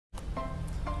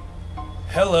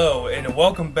Hello and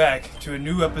welcome back to a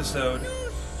new episode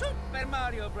Super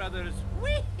Mario Brothers.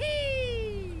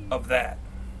 Whee! of that.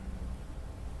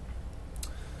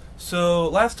 So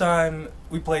last time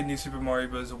we played New Super Mario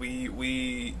Bros.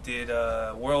 We did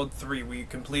World 3. We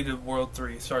completed World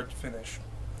 3 start to finish.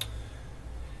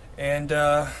 And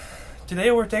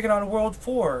today we're taking on World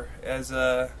 4 as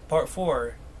part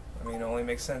 4. I mean, it only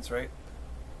makes sense, right?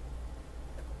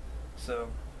 So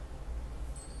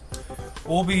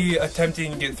we'll be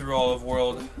attempting to get through all of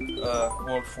World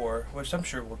 4, which I'm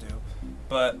sure we'll do.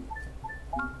 But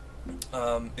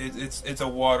it's a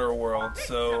water world,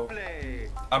 so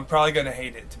I'm probably gonna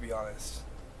hate it, to be honest.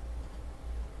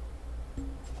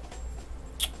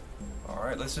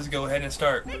 Alright, let's just go ahead and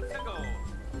start.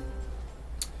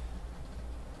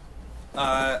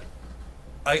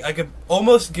 I could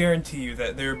almost guarantee you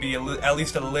that there would be at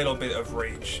least a little bit of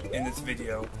rage in this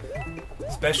video.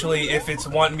 Especially if it's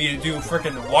wanting me to do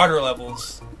frickin' water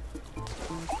levels.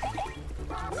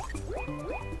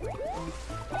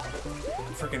 I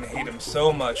frickin' hate him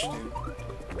so much, dude.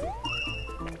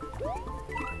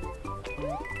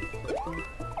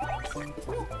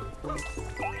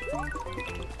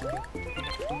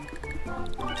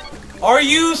 Are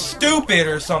you stupid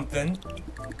or something?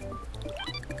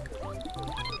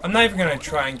 I'm not even gonna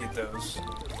try and get those.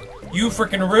 You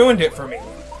frickin' ruined it for me.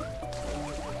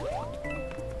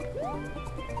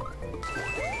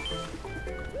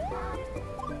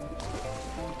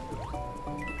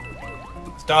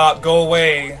 Stop, go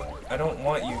away. I don't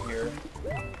want you here.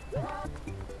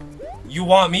 You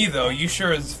want me though, you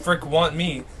sure as frick want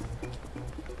me.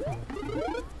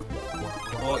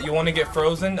 Well, you want to get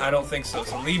frozen? I don't think so,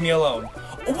 so leave me alone.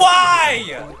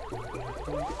 Why?!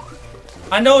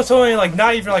 I know it's only like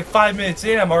not even like 5 minutes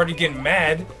in, I'm already getting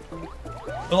mad.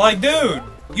 But like, dude,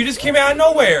 you just came out of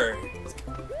nowhere.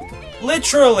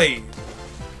 Literally.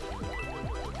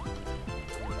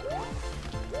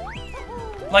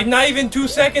 Like not even 2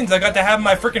 seconds I got to have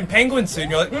my freaking penguin suit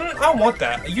and you're like, I don't want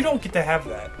that. You don't get to have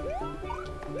that.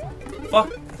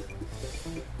 Fuck.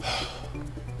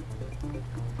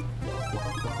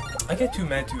 I get too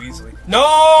mad too easily. No!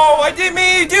 I didn't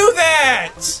mean to do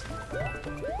that!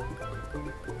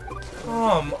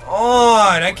 Come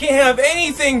on! I can't have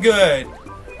anything good!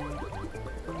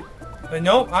 But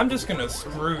nope, I'm just gonna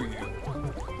screw you.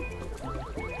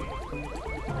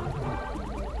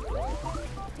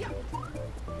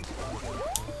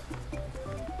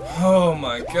 Oh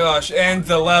my gosh, end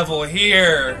the level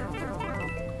here!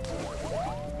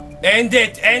 End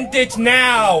it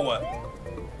now!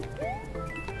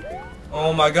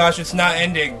 Oh my gosh, it's not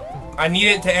ending. I need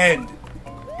it to end.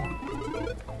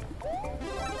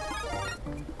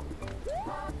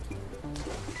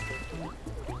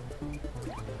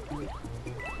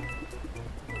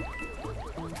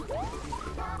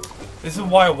 This is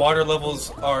why water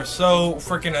levels are so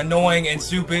freaking annoying and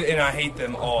stupid, and I hate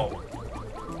them all.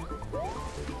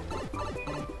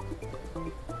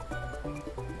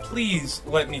 Please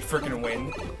let me freaking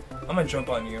win. I'm gonna jump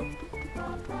on you.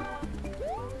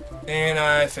 And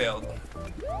I failed.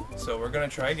 So we're gonna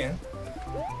try again.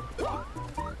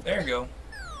 There you go.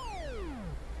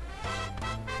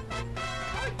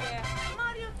 Yeah,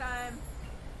 Mario time.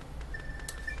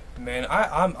 Man,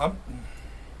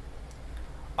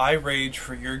 I rage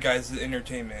for your guys'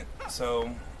 entertainment.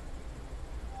 So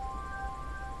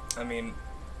I mean,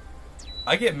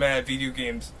 I get mad at video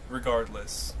games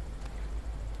regardless.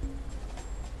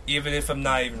 Even if I'm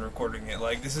not even recording it.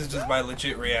 Like, this is just my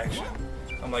legit reaction.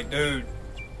 I'm like, dude,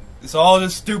 it's all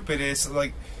this stupid. It's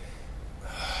like,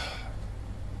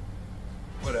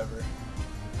 whatever.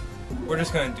 We're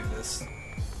just gonna do this.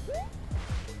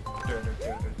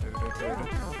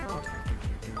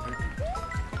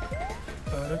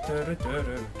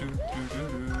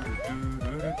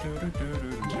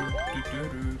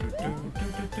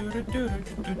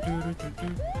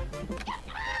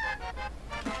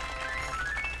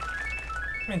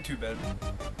 Ain't too bad.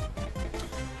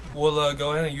 We'll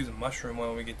go ahead and use a mushroom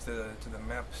when we get to the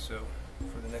map. So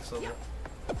for the next level,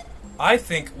 I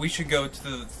think we should go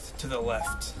to the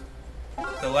left.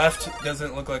 The left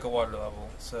doesn't look like a water level,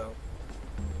 so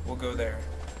we'll go there.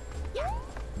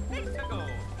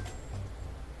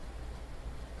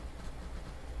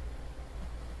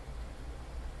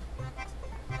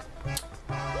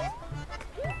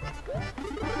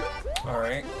 All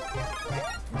right,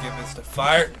 give this to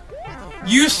fire.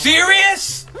 You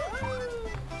serious?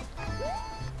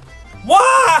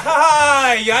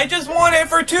 Why? I just want it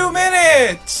for 2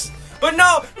 minutes! But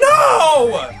no!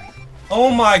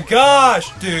 Oh my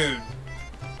gosh, dude!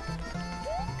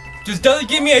 Just doesn't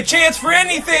give me a chance for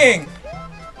anything!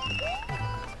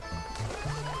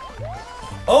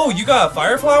 Oh, you got a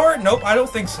fire flower? Nope, I don't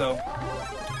think so.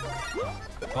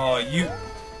 Oh, you...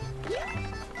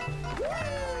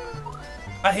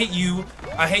 I hate you.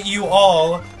 I hate you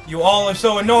all. You all are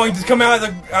so annoying. Just come out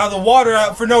of the water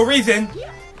for no reason.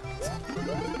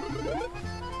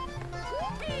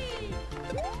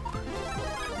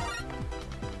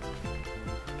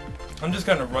 I'm just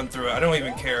gonna run through it. I don't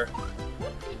even care.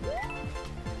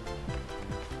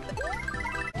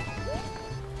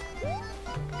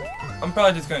 I'm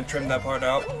probably just gonna trim that part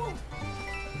out.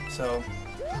 So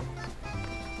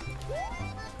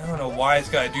I don't know why it's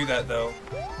gotta do that though.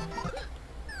 Oh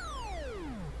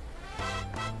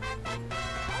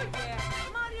yeah,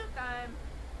 Mario time.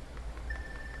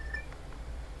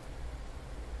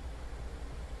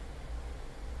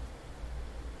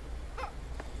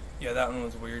 Yeah, that one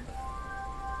was weird.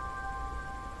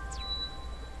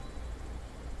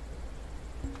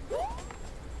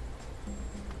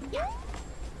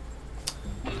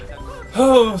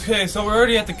 Okay, so we're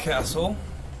already at the castle.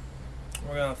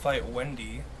 We're gonna fight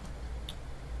Wendy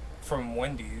from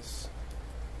Wendy's.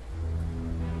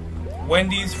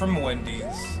 Wendy's from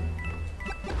Wendy's.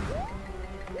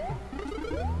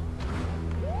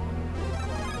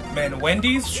 Man,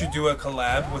 Wendy's should do a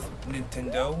collab with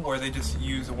Nintendo where they just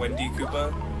use Wendy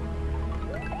Koopa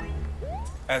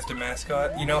as the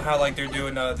mascot. You know how like they're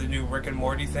doing the new Rick and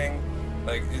Morty thing?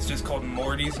 Like it's just called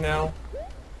Morty's now.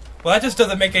 Well, that just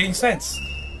doesn't make any sense.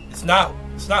 It's not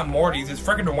Morty's, it's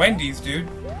freaking Wendy's, dude.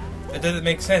 That doesn't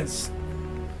make sense.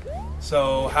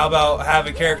 So how about have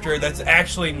a character that's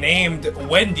actually named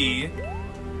Wendy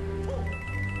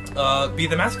be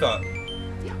the mascot?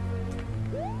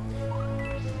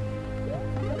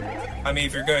 I mean,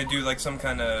 if you're gonna do like some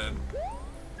kind of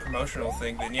promotional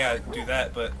thing, then yeah, do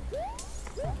that, but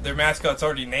their mascot's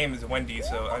already named as Wendy,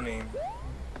 so I mean,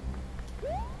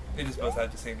 they just both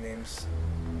have the same names.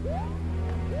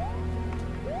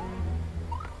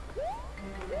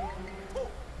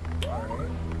 Alright.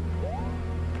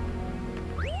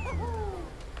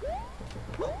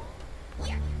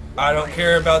 I don't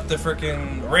care about the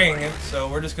freaking ring, so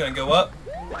we're just gonna go up.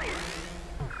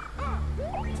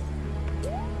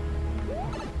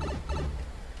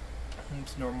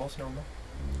 It's normal, it's normal.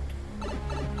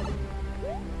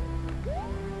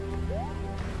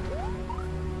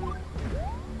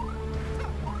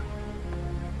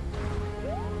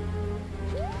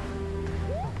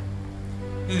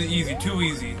 This is easy, too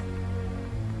easy.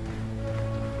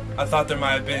 I thought there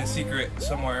might have been a secret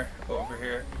somewhere over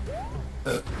here.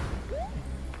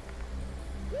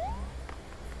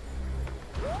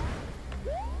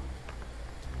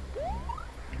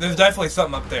 There's definitely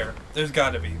something up there. There's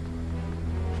gotta be.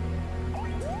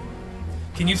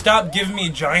 Can you stop giving me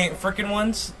giant frickin'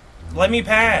 ones? Let me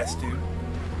pass, dude.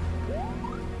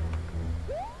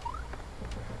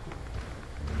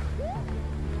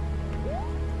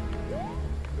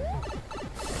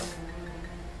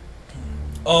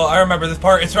 Oh, I remember this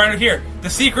part. It's right here. The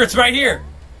secret's right here.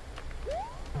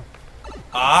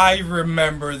 I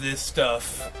remember this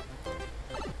stuff.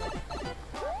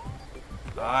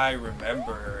 I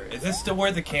remember. Is this still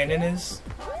where the cannon is?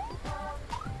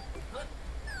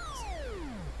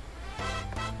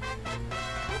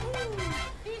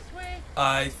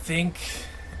 I think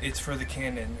it's for the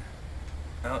cannon.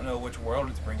 I don't know which world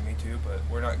it's bringing me to, but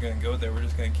we're not going to go there. We're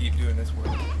just going to keep doing this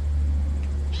world.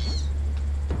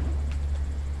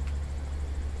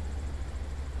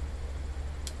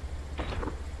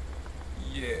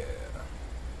 Yeah.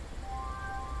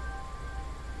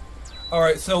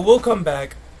 Alright, so we'll come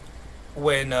back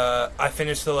when I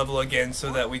finish the level again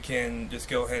so that we can just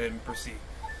go ahead and proceed.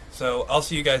 So, I'll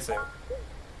see you guys there.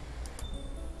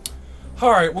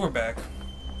 Alright, we're back.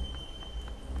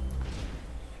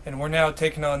 And we're now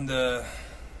taking on the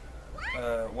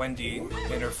Wendy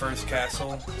in her first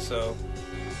castle, so...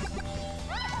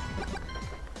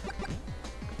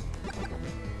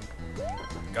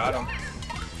 Got him.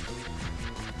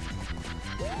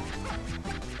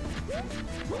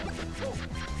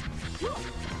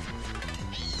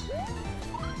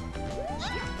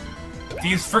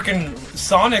 These freaking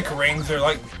Sonic rings are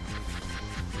like...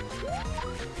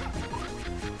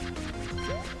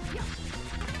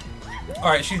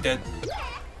 Alright, she's dead.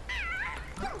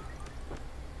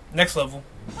 Next level.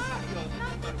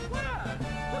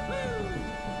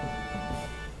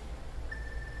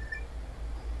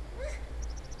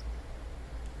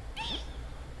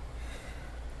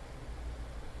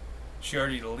 She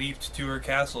already leaped to her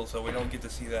castle, so we don't get to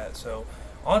see that. So,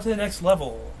 on to the next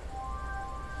level.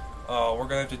 Oh, we're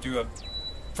gonna have to do a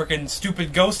freaking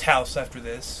stupid ghost house after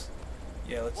this.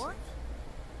 Yeah, let's see.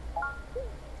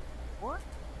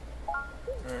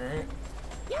 Alright.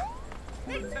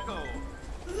 Let's go.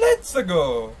 Let's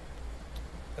go.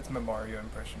 That's my Mario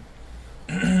impression.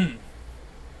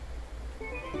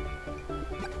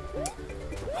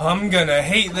 I'm gonna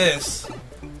hate this.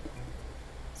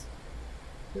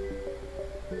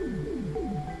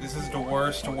 This is the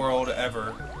worst world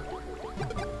ever.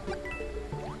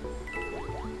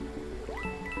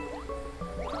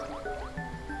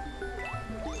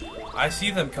 I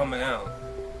see them coming out.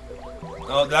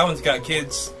 Oh, that one's got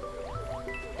kids.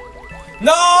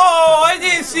 No! I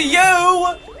didn't see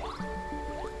you!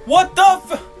 What the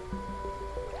f-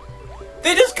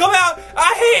 They just come out!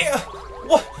 I hate-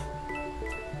 What?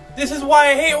 This is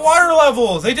why I hate water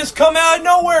levels! They just come out of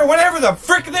nowhere whenever the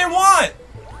frick they want!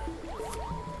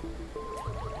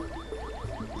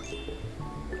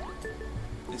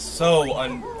 It's so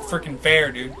un-frickin'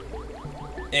 fair, dude.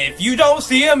 And if you don't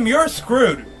see them, you're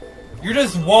screwed. You're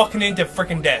just walking into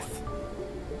frickin' death.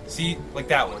 See? Like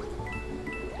that one.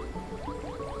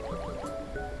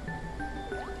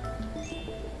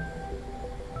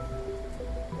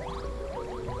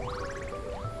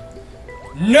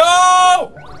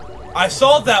 No! I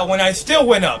solved that one, I still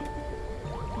went up.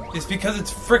 It's because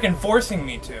it's frickin' forcing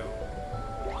me to.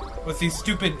 With these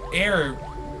stupid air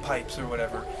pipes or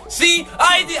whatever. See?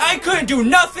 I couldn't do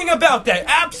nothing about that.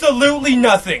 Absolutely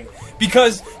nothing.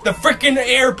 Because the frickin'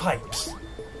 air pipes.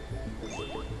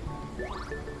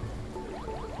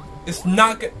 It's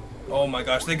not good. Oh my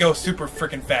gosh, they go super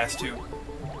frickin' fast too.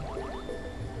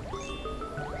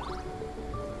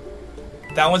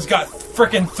 That one's got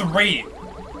frickin' 3.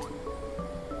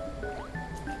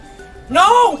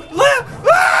 No!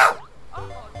 Ah!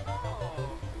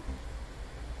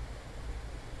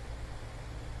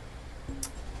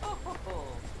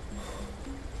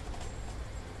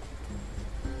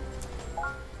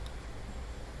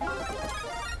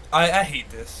 I hate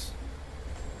this.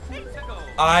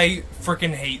 I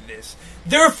frickin' hate this.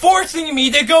 They're forcing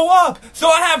me to go up, so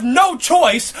I have no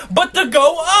choice but to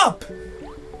go up.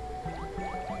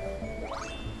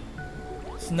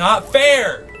 It's not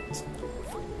fair.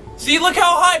 See, look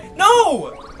how high.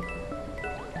 No!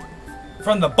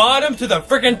 From the bottom to the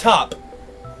frickin' top.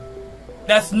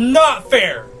 That's not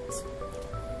fair.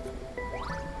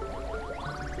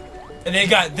 And they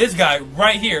got this guy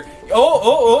right here.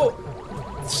 Oh.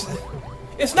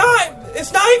 It's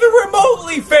not even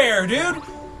remotely fair, dude.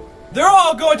 They're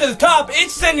all going to the top.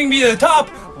 It's sending me to the top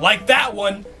like that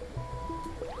one.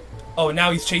 Oh,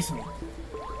 now he's chasing me.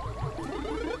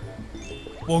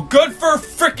 Well, good for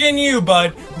frickin' you,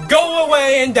 bud. Go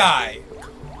away and die.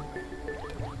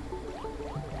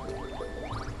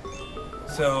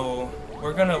 So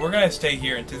we're gonna stay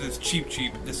here until this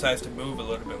Cheep decides to move a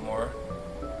little bit more,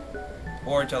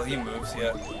 or until he moves.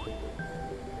 Yeah.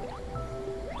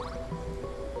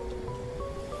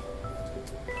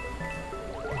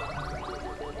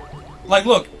 Like,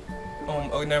 look.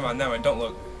 Oh, never mind. Don't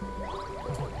look.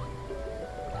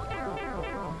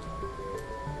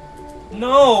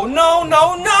 No! No!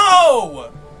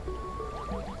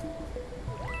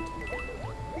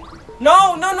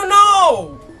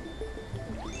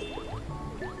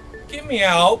 Get me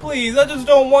out, please. I just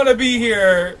don't want to be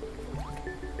here.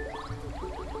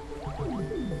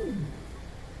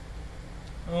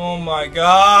 Oh my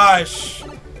gosh.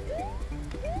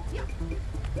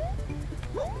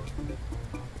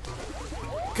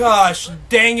 Gosh,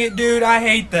 dang it, dude. I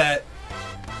hate that.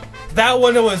 That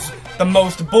one was the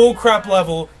most bullcrap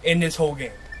level in this whole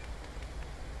game.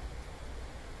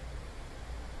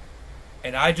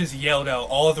 And I just yelled out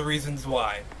all the reasons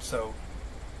why, so...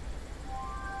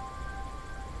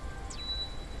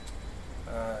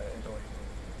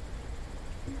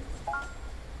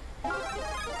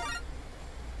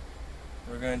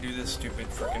 We're gonna do this stupid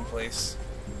frickin' place.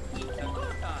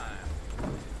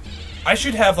 I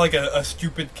should have like a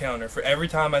stupid counter for every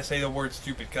time I say the word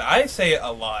stupid, because I say it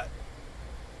a lot.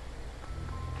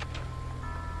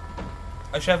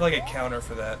 I should have like a counter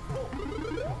for that.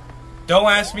 Don't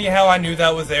ask me how I knew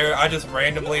that was there. I just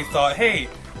randomly thought, hey,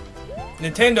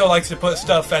 Nintendo likes to put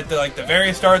stuff at the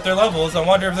very start of their levels. I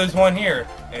wonder if there's one here.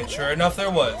 And sure enough, there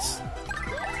was.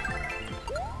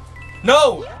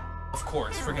 No! Of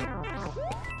course, freaking.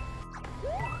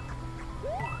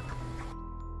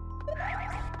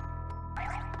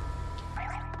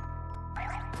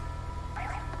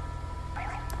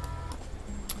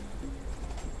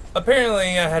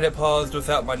 Apparently, I had it paused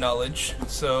without my knowledge,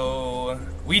 so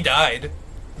we died.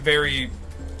 Very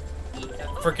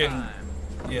freaking,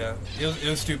 yeah. It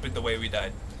was stupid the way we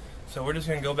died. So we're just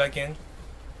gonna go back in,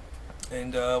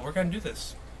 and we're gonna do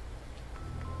this.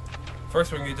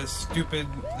 First, we're gonna get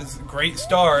this great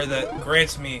star that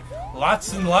grants me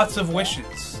lots and lots of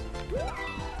wishes.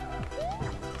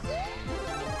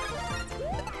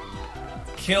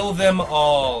 Kill them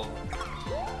all.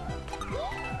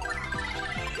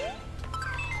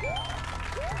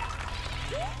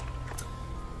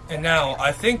 And now,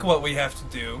 I think what we have to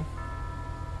do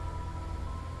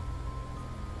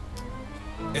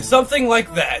is something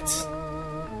like that.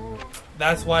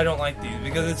 That's why I don't like these,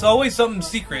 because it's always something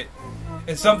secret.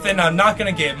 It's something I'm not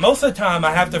gonna get. Most of the time,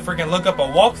 I have to freaking look up a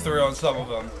walkthrough on some of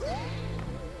them.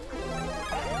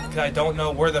 Because I don't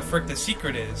know where the frick the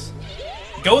secret is.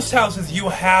 Ghost houses, you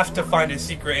have to find a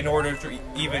secret in order to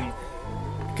even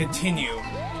continue.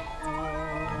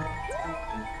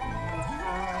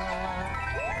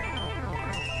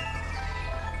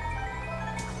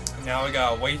 Now I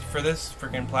gotta wait for this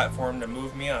freaking platform to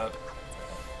move me up.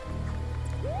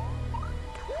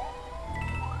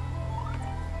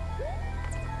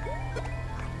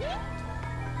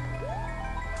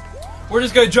 We're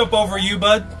just gonna jump over you,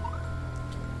 bud.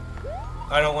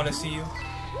 I don't want to see you.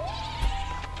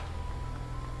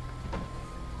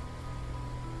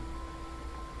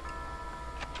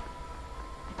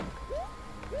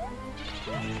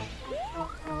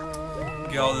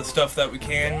 Get all the stuff that we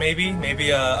can, maybe. Maybe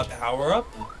a power-up?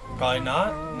 Probably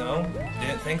not. No,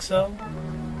 didn't think so.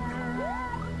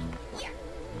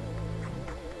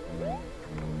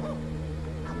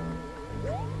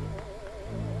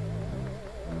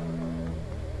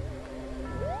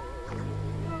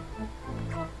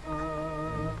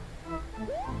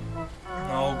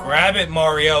 Oh, grab it,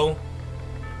 Mario.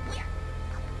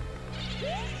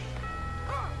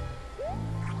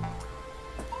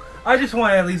 I just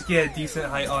want to at least get a decent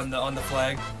height on the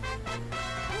flag.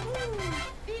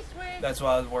 That's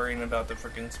why I was worrying about the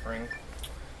freaking spring.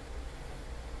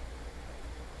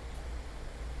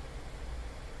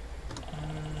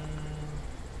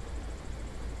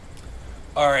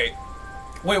 Alright.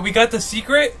 Wait, we got the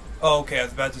secret? Oh, okay, I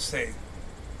was about to say.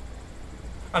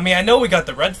 I mean, I know we got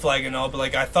the red flag and all, but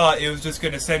like I thought it was just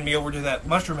gonna send me over to that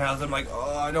mushroom house. I'm like,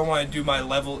 oh, I don't want to do my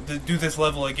level, to do this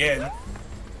level again.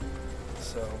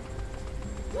 So.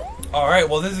 Alright,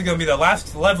 well this is going to be the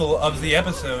last level of the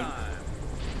episode.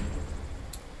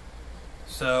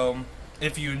 So,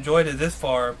 if you enjoyed it this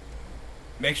far,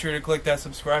 make sure to click that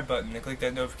subscribe button and click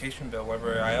that notification bell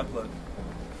whenever I upload.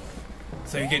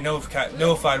 So you get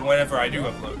notified whenever I do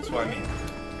upload, that's what I mean.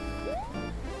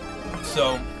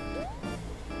 So,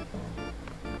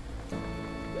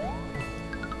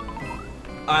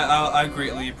 I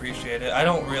greatly appreciate it. I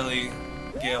don't really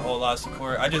get a whole lot of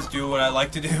support. I just do what I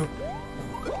like to do.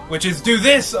 Which is do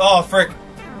this! Oh, frick.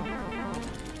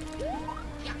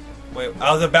 Wait,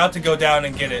 I was about to go down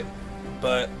and get it,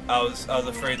 but I was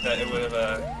afraid that it would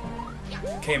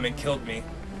have came and killed me.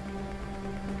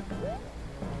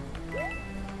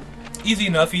 Easy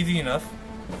enough, easy enough.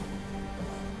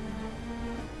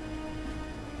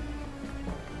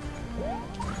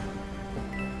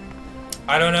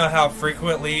 I don't know how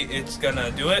frequently it's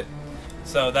gonna do it,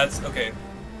 so that's okay.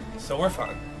 So we're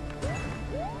fine.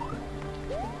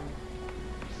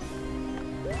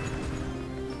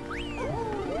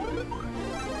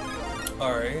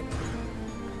 Alright.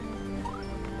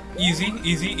 Easy,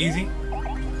 easy, easy.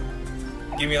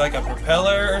 Give me like a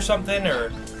propeller or something,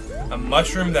 or a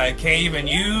mushroom that I can't even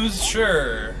use?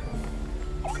 Sure.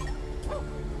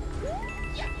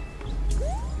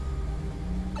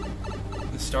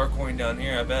 The star coin down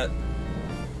here, I bet.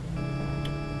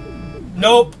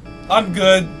 Nope, I'm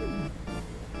good.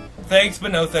 Thanks,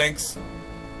 but no thanks.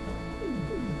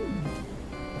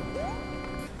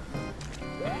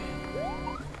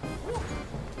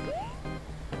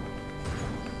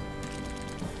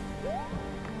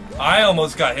 I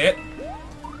almost got hit.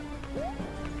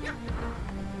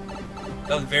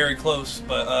 That was very close,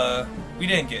 but we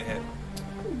didn't get hit.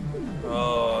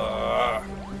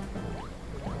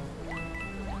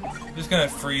 Just gonna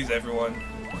freeze everyone.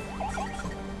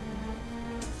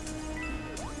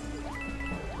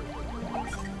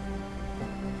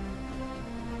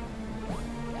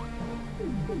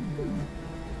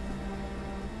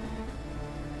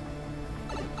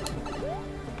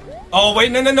 Oh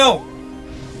wait, no, no, no!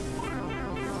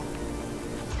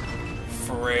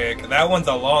 Frick, that one's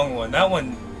a long one. That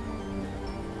one...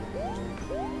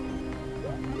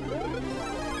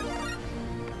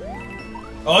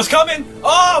 Oh, it's coming!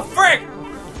 Oh, frick!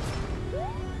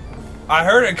 I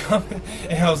heard it coming,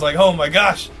 and I was like, oh my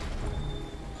gosh!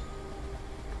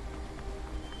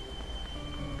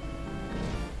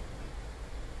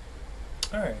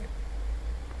 Alright.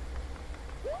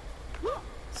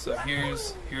 So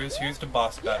here's the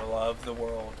boss battle of the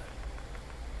world.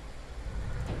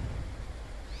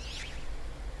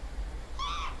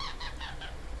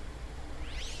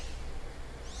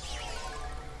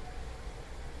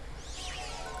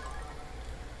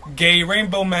 Gay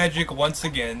rainbow magic once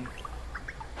again.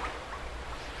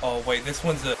 Oh wait, this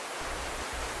one's a...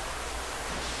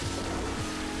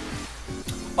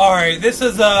 Alright, this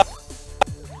is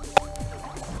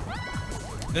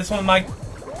this one, my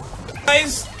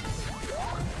guys.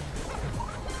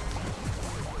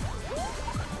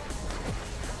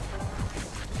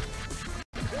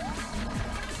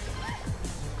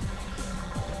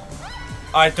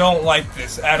 I don't like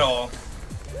this at all.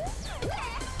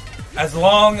 As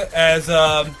long as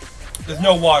there's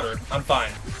no water, I'm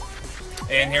fine.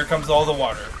 And here comes all the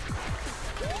water.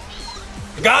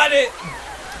 Got it!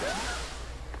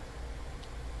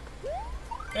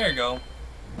 There you go.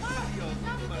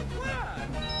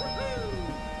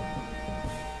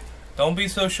 Don't be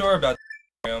so sure about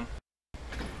that.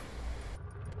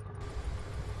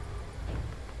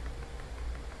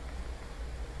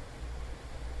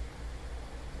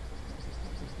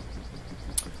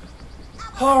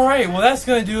 Alright, well that's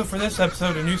gonna do it for this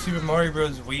episode of New Super Mario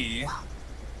Bros. Wii.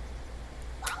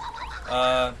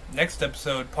 Next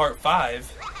episode, part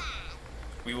 5,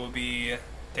 we will be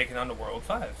taking on to World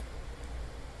 5.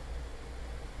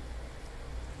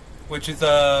 Which is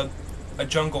a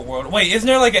jungle world. Wait, isn't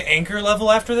there like an anchor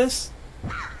level after this?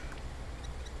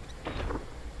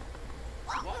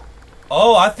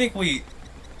 Oh, I think we...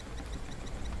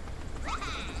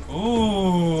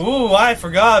 Ooh, I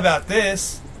forgot about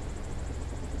this.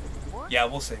 Yeah,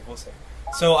 we'll see, we'll see.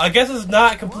 So, I guess it's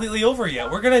not completely over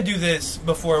yet. We're gonna do this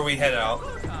before we head out.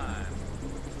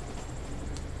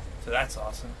 So that's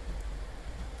awesome.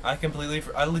 I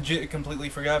legit completely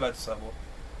forgot about this level.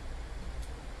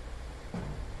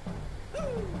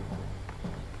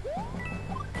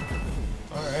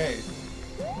 Alright.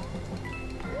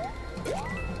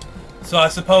 So I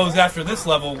suppose after this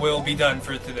level, we'll be done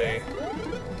for today.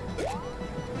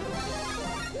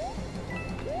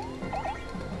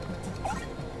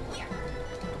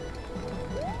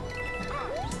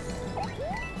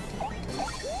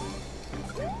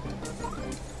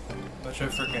 Bunch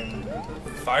of freaking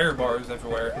fire bars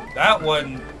everywhere. That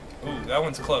one... Ooh, that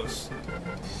one's close.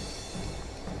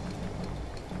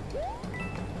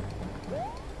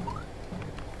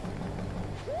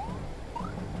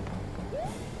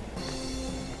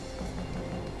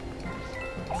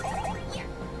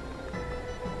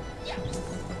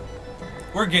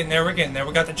 We're getting there, we're getting there.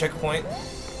 We got the checkpoint.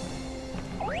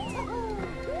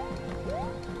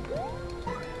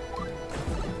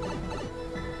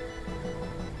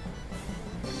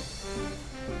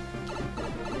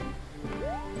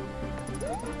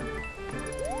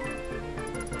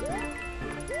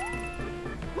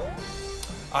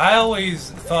 I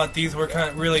always thought these were kind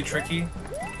of really tricky,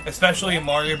 especially in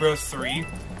Mario Bros. 3.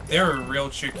 They were real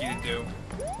tricky to do.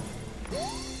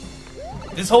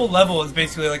 This whole level is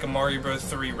basically like a Mario Bros.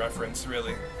 3 reference,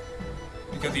 really.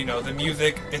 Because, you know, the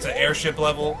music, it's an airship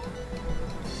level.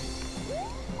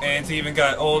 And it's even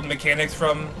got old mechanics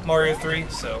from Mario 3,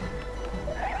 so...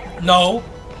 No!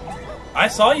 I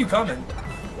saw you coming.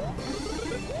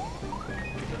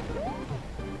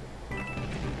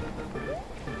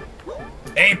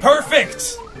 Hey,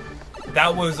 perfect!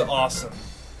 That was awesome.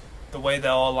 The way that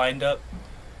all lined up.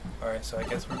 Alright, so I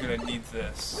guess we're gonna need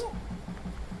this.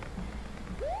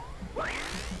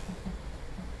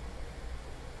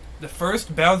 The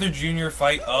first Bowser Jr.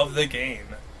 fight of the game.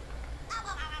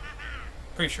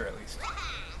 Pretty sure, at least.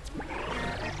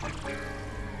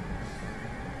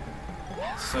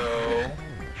 So...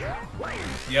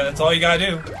 yeah, that's all you gotta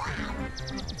do.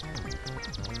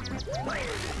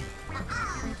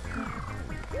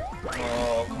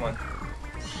 Oh, come on.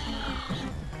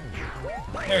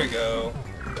 There you go.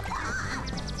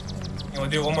 You wanna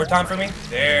do it one more time for me?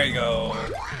 There you go.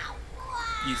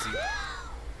 Easy.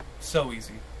 So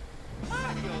easy.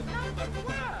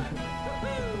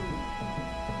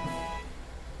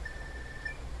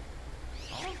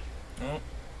 Oh.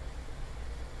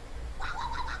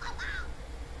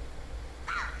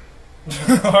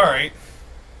 Alright.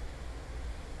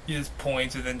 He just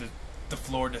points and then the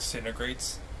floor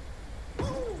disintegrates.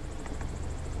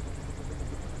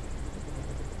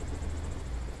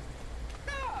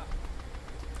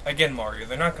 Again, Mario,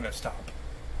 they're not gonna stop.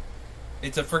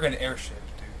 It's a friggin' airship,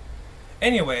 dude.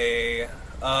 Anyway,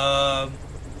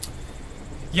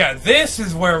 yeah, this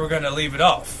is where we're gonna leave it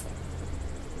off.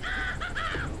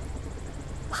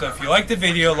 So if you like the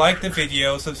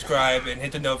video, subscribe, and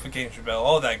hit the notification bell,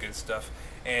 all that good stuff.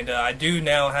 And I do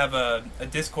now have a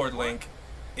Discord link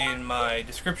in my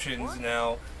descriptions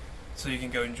now, so you can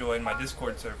go and join my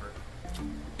Discord server,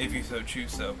 if you so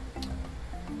choose so.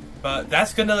 But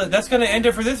that's gonna end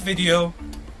it for this video,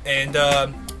 and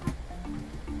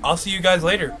I'll see you guys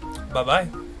later. Bye bye.